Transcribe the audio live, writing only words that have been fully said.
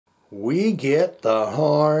We get the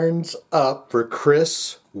horns up for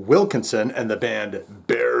Chris Wilkinson and the band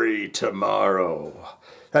Bury Tomorrow.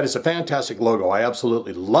 That is a fantastic logo. I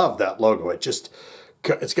absolutely love that logo. It's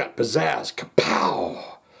got pizzazz. Kapow!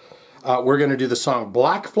 We're going to do the song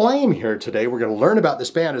Black Flame here today. We're going to learn about this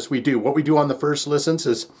band as we do. What we do on the first listens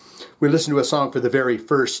is we listen to a song for the very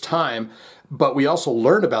first time, but we also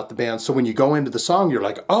learn about the band. So when you go into the song, you're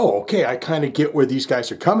like, oh, okay, I kind of get where these guys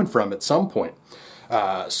are coming from at some point.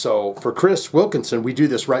 So for Chris Wilkinson, we do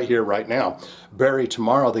this right here, right now. Bury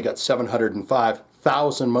Tomorrow, they got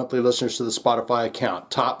 705,000 monthly listeners to the Spotify account.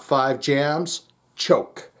 Top 5 jams,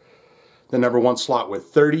 Choke. The #1 slot with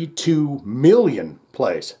 32 million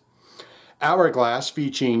plays. Hourglass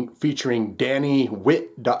featuring Danny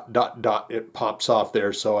Witt, ... It pops off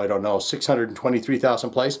there, so I don't know. 623,000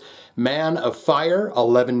 plays. Man of Fire,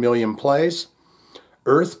 11 million plays.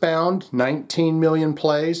 Earthbound, 19 million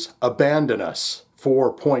plays. Abandon Us,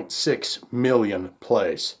 4.6 million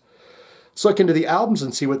plays. Let's look into the albums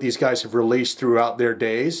and see what these guys have released throughout their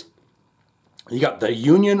days. You got the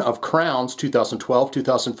Union of Crowns, 2012,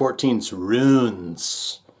 2014's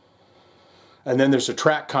Runes. And then there's a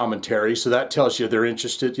track commentary, so that tells you they're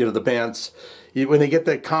interested. You know, the bands, when they get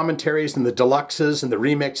the commentaries and the deluxes and the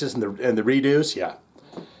remixes and the redos, yeah,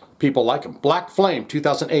 people like them. Black Flame,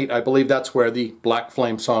 2008, I believe that's where the Black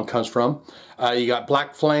Flame song comes from. You got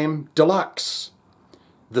Black Flame Deluxe,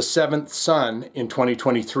 The Seventh Son in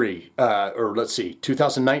 2023. Or let's see,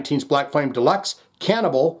 2019's Black Flame Deluxe,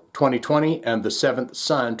 Cannibal 2020, and The Seventh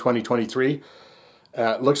Son 2023.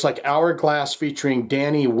 Looks like Hourglass featuring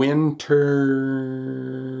Danny Winter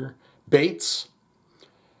Bates.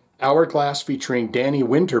 Hourglass featuring Danny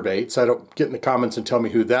Winter Bates. I don't get in the comments and tell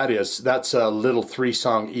me who that is. That's a little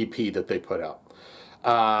 3-song EP that they put out.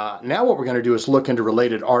 Now what we're going to do is look into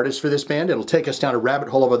related artists for this band. It'll take us down a rabbit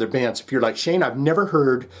hole of other bands. If you're like, Shane, I've never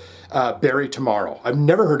heard Bury Tomorrow. I've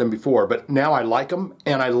never heard them before, but now I like them,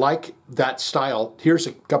 and I like that style. Here's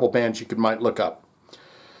a couple bands you might look up.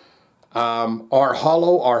 Our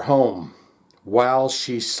Hollow, Our Home, While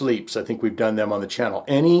She Sleeps. I think we've done them on the channel.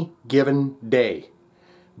 Any Given Day.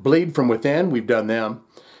 Bleed From Within, we've done them.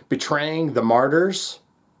 Betraying the Martyrs.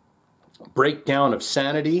 Breakdown of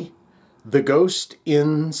Sanity. The Ghost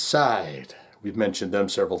Inside. We've mentioned them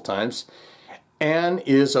several times. Anne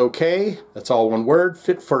Is Okay. That's all one word.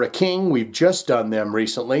 Fit for a King. We've just done them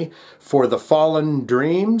recently. For the Fallen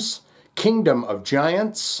Dreams. Kingdom of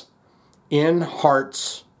Giants. In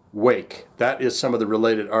Heart's Wake. That is some of the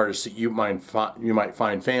related artists that you might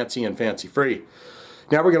find fancy and fancy-free.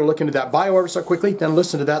 Now we're going to look into that bio ever so quickly, then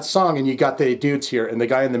listen to that song, and you got the dudes here, and the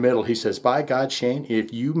guy in the middle, he says, by God, Shane,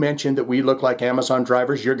 if you mention that we look like Amazon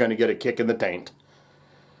drivers, you're going to get a kick in the taint.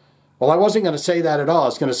 Well, I wasn't going to say that at all. I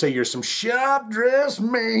was going to say you're some shop-dressed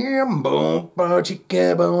man, boom,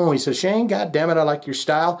 boom. He says, Shane, God damn it, I like your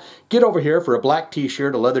style. Get over here for a black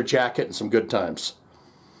t-shirt, a leather jacket, and some good times.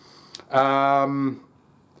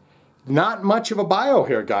 Not much of a bio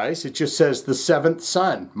here, guys. It just says The Seventh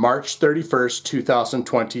Son, March 31st,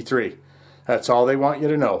 2023. That's all they want you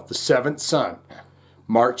to know. The Seventh Son,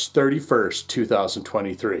 March 31st,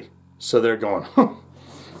 2023. So they're going,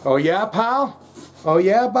 oh yeah, pal? Oh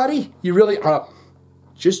yeah, buddy? You really,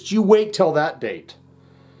 just you wait till that date.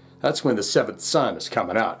 That's when The Seventh Son is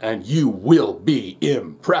coming out, and you will be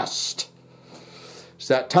impressed. It's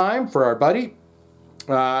that time for our buddy,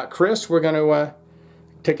 Chris. We're going to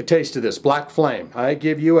take a taste of this. Black Flame. I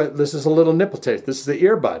give you this is a little nipple taste. This is the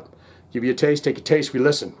earbud. Give you a taste, take a taste. We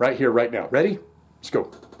listen right here, right now. Ready? Let's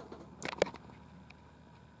go.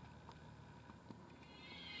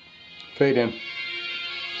 Fade in.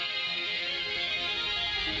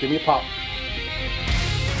 Give me a pop.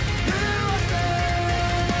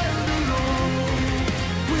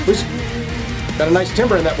 Listen. Got a nice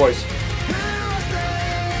timbre in that voice.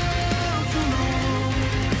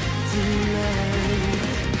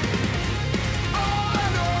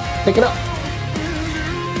 Pick it up.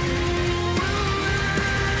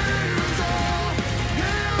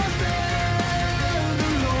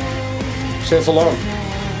 Stands alone.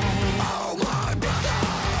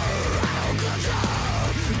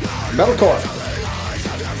 Metalcore.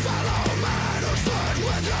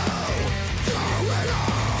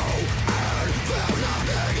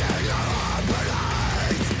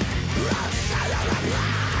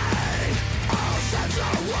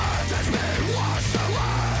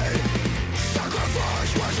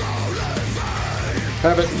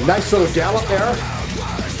 Have a nice little gallop there.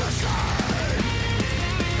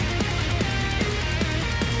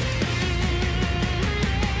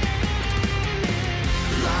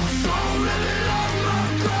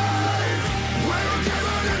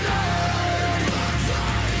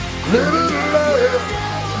 Living life.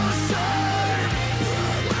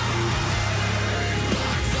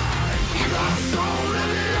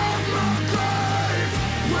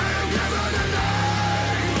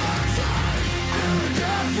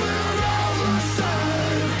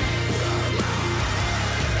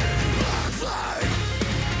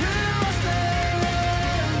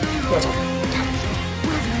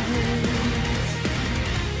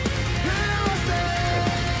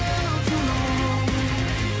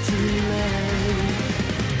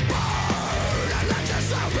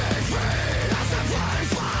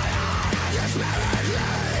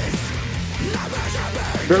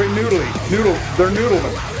 Very noodly. They're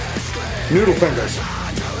noodlemen. Noodle fingers.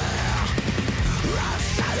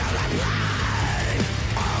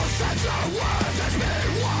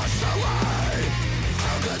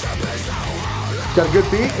 Got a good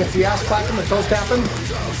beat. Gets the ass clapping, the toes tapping.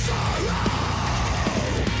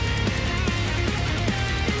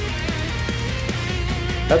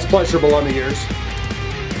 That's pleasurable on the ears.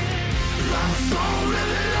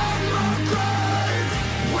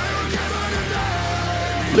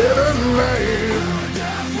 Living life.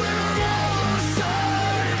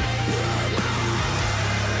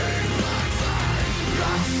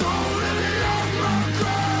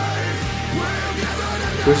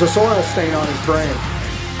 There's a soil stain on his brain.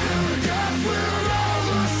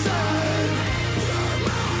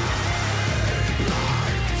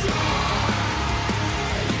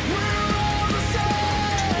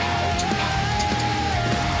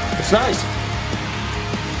 It's nice.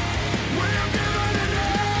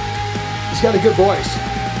 He's got a good voice.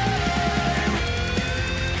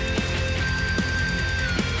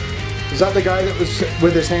 Is that the guy that was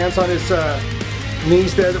with his hands on his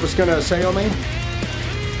knees there that was going to assail me?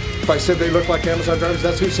 If I said they look like Amazon drivers,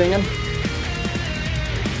 that's who's singing?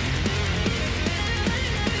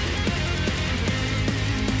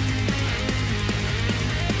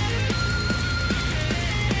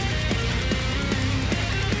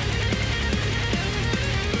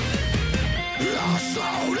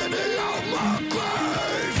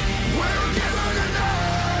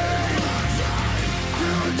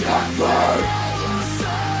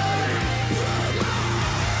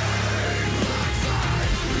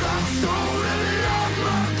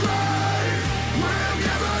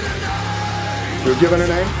 You're given a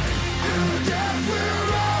name?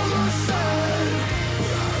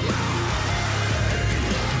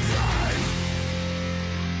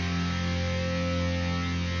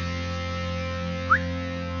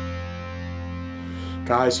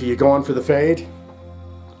 Guys, are you going for the fade?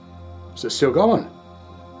 Is it still going?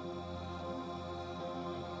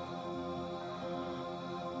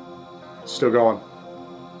 Still going.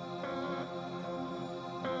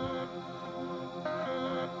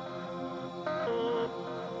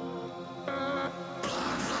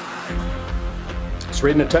 Just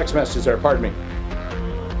reading a text message there, pardon me.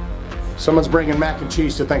 Someone's bringing mac and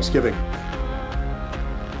cheese to Thanksgiving.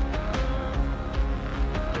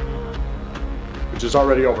 Which is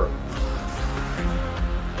already over.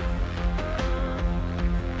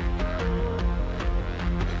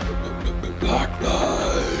 Black light.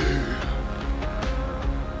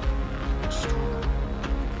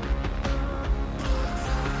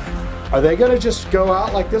 Are they going to just go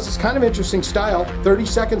out like this? It's kind of interesting style. 30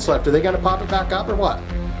 seconds left. Are they going to pop it back up or what?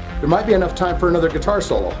 There might be enough time for another guitar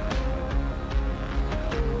solo.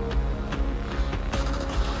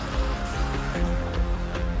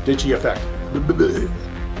 Ditchy effect.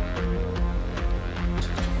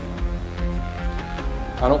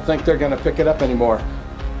 I don't think they're going to pick it up anymore.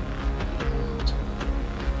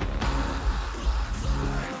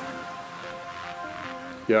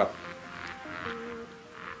 Yeah.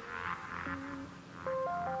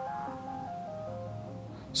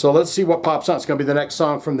 So let's see what pops on. It's going to be the next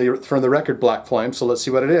song from the record Black Flame. So let's see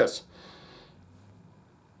what it is.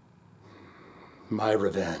 My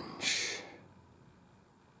Revenge.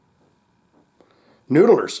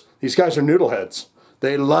 Noodlers. These guys are noodle heads.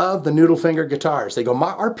 They love the noodle finger guitars. They go,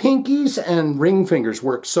 our pinkies and ring fingers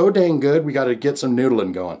work so dang good, we got to get some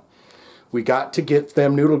noodling going. We got to get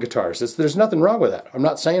them noodle guitars. There's nothing wrong with that. I'm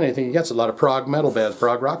not saying anything against a lot of prog metal bands,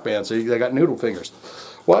 prog rock bands. They got noodle fingers.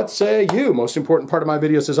 What say you? Most important part of my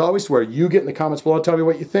videos is always where you get in the comments below. Tell me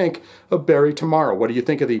what you think of Bury Tomorrow. What do you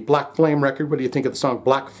think of the Black Flame record? What do you think of the song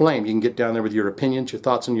Black Flame? You can get down there with your opinions, your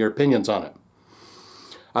thoughts, and your opinions on it.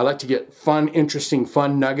 I like to get fun, interesting,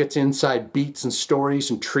 fun nuggets, inside beats and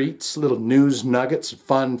stories and treats, little news nuggets,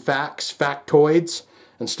 fun facts, factoids,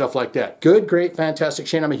 and stuff like that. Good, great, fantastic.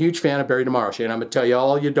 Shane, I'm a huge fan of Bury Tomorrow. Shane, I'm going to tell you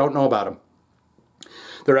all you don't know about them.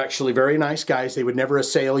 They're actually very nice guys. They would never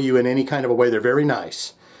assail you in any kind of a way. They're very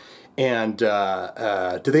nice. And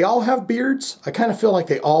do they all have beards? I kind of feel like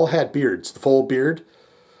they all had beards, the full beard,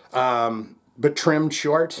 but trimmed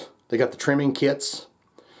short. They got the trimming kits.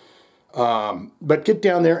 But get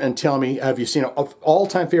down there and tell me, have you seen an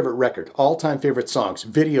all-time favorite record, all-time favorite songs,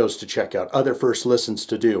 videos to check out, other first listens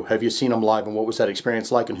to do? Have you seen them live, and what was that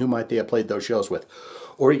experience like, and who might they have played those shows with?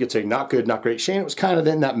 Or you could say, not good, not great. Shane, it was kind of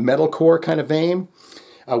in that metalcore kind of vein,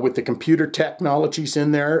 with the computer technologies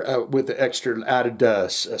in there, with the extra added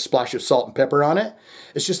splash of salt and pepper on it.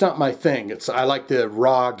 It's just not my thing. I like the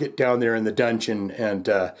raw, get down there in the dungeon and,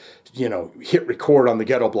 you know, hit record on the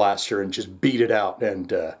ghetto blaster and just beat it out.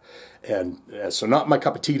 And so not my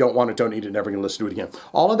cup of tea, don't want it, don't need it, never going to listen to it again.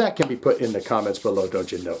 All of that can be put in the comments below,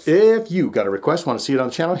 don't you know? If you got a request, want to see it on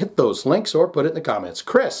the channel, hit those links or put it in the comments.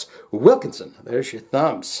 Chris Wilkinson, there's your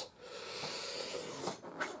thumbs.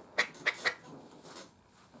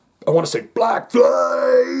 I want to say Black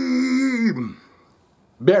Flame.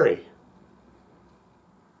 Barry.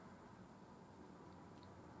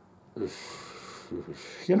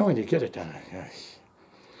 You know when you get it done.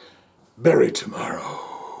 Barry tomorrow.